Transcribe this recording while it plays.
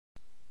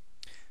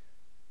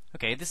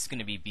Okay, this is going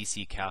to be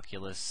BC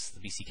Calculus, the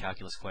BC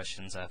Calculus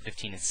questions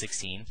 15 and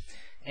 16.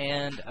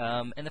 And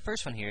in the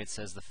first one here, it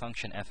says the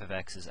function f of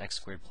x is x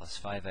squared plus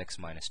 5x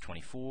minus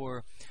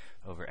 24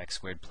 over x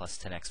squared plus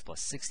 10x plus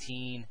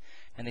 16.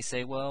 And they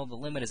say, well, the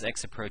limit as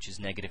x approaches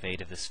negative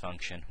 8 of this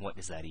function. What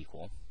does that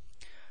equal?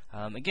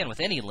 Again, with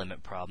any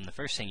limit problem, the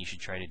first thing you should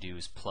try to do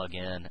is plug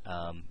in,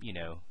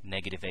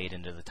 negative 8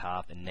 into the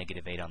top and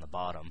negative 8 on the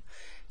bottom.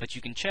 But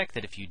you can check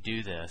that if you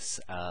do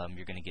this,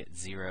 you're going to get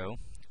 0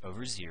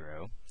 over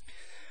 0.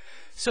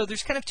 So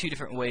there's kind of two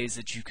different ways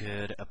that you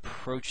could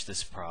approach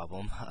this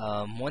problem.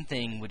 One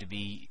thing would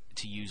be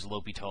to use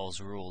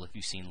L'Hopital's rule, if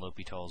you've seen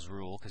L'Hopital's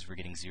rule, because we're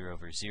getting 0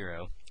 over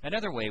 0.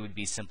 Another way would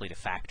be simply to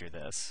factor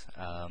this.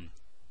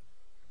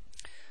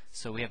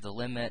 So we have the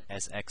limit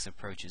as x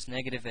approaches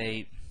negative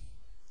 8.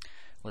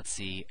 Let's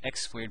see,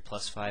 x squared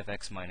plus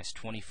 5x minus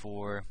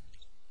 24.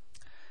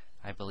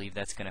 I believe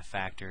that's going to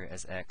factor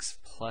as x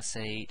plus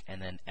 8,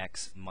 and then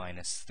x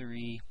minus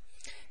 3.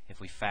 If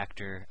we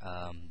factor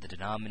the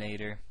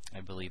denominator, I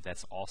believe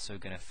that's also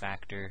going to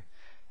factor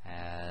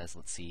as,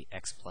 let's see,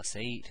 x plus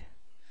 8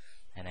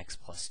 and x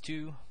plus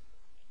 2.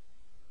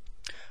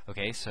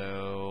 Okay,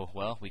 so,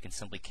 well, we can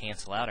simply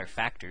cancel out our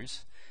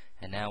factors,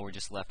 and now we're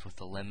just left with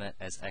the limit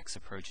as x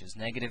approaches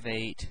negative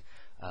 8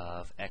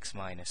 of x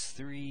minus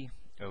 3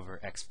 over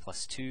x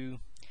plus 2.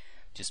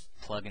 Just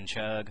plug and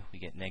chug, we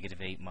get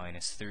negative 8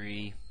 minus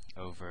 3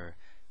 over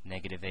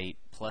negative 8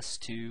 plus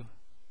 2,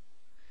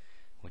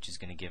 which is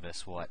going to give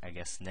us what? I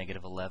guess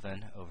negative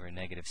 11 over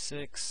negative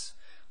 6,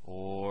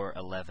 or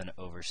 11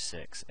 over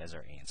 6 as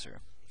our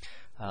answer.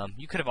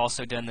 You could have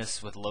also done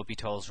this with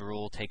L'Hopital's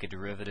rule, take a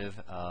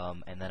derivative,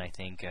 and then I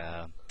think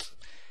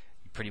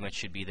you pretty much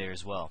should be there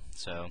as well.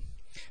 So,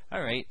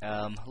 alright,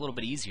 a little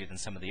bit easier than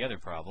some of the other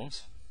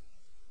problems,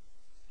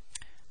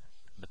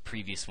 the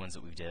previous ones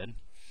that we did.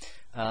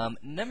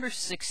 Number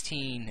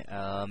 16,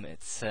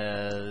 it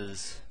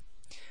says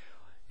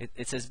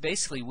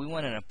basically we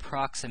want an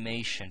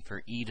approximation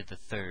for e to the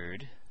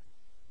third.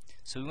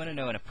 So we want to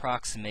know an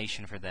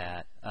approximation for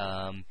that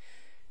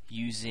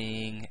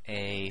using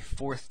a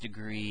 4th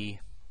degree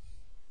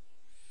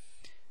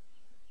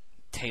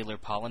Taylor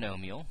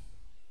polynomial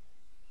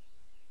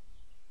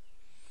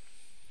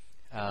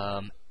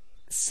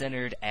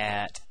centered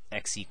at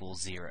x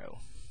equals 0.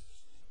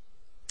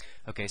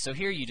 Okay, so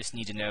here you just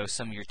need to know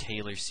some of your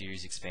Taylor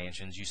series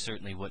expansions. You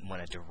certainly wouldn't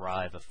want to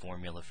derive a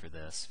formula for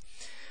this.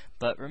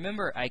 But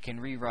remember, I can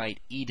rewrite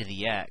e to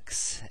the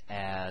x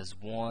as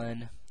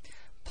 1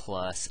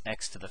 plus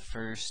x to the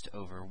first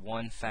over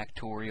 1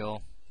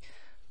 factorial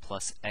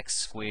plus x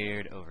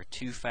squared over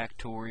 2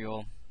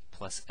 factorial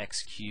plus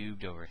x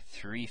cubed over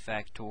 3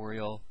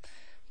 factorial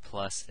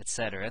plus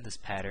etc. This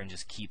pattern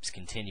just keeps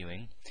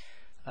continuing.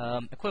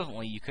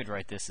 Equivalently, you could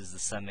write this as the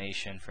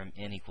summation from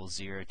n equals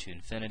 0 to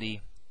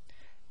infinity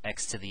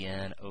x to the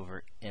n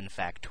over n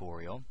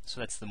factorial. So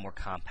that's the more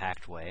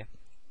compact way.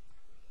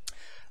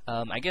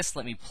 I guess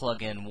let me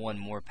plug in one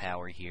more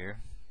power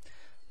here,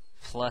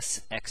 plus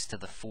x to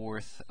the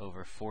 4th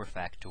over 4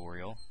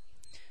 factorial,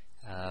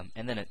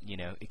 and then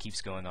it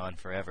keeps going on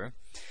forever.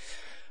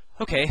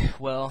 Okay,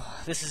 well,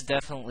 this is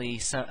definitely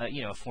some,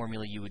 a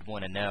formula you would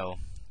want to know.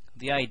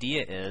 The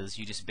idea is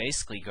you just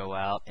basically go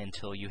out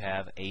until you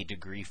have a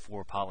degree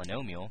 4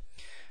 polynomial.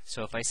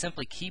 So if I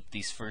simply keep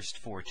these first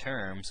 4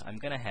 terms, I'm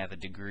going to have a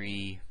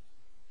degree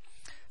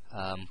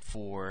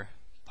 4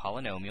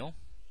 polynomial.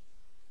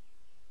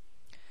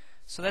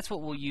 So that's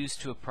what we'll use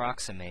to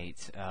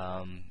approximate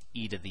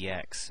e to the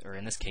x, or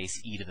in this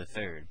case, e to the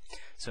third.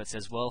 So it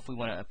says, well, if we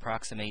want to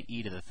approximate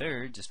e to the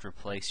third, just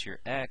replace your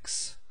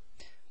x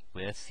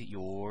with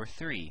your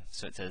 3.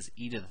 So it says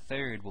e to the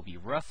third will be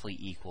roughly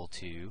equal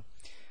to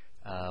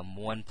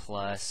 1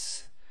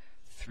 plus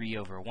 3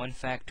 over 1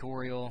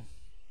 factorial,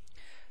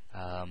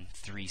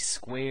 3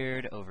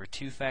 squared over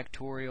 2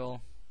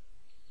 factorial,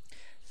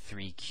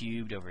 3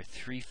 cubed over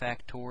 3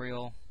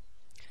 factorial,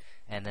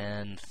 and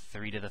then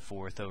 3 to the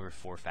 4th over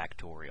 4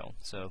 factorial.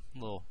 So a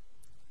little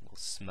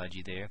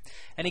smudgy there.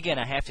 And again,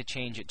 I have to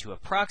change it to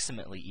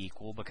approximately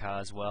equal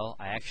because, well,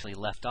 I actually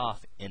left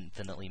off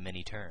infinitely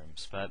many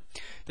terms. But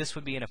this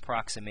would be an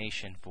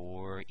approximation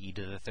for e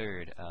to the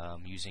third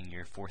using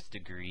your 4th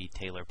degree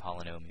Taylor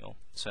polynomial.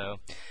 So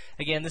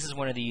again, this is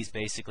one of these,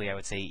 basically, I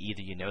would say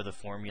either you know the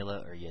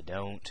formula or you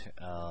don't.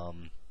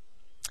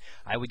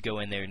 I would go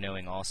in there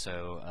knowing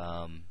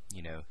also,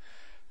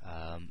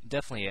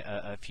 definitely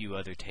a few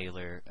other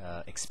Taylor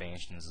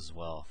expansions as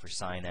well for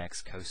sine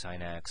x,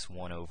 cosine x,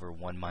 1 over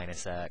 1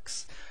 minus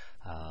x,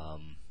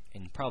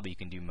 and probably you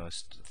can do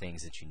most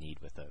things that you need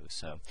with those.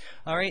 So,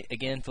 alright,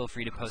 again, feel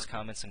free to post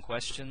comments and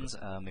questions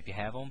if you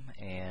have them,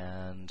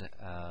 and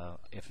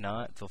if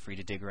not, feel free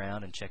to dig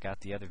around and check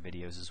out the other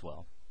videos as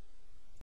well.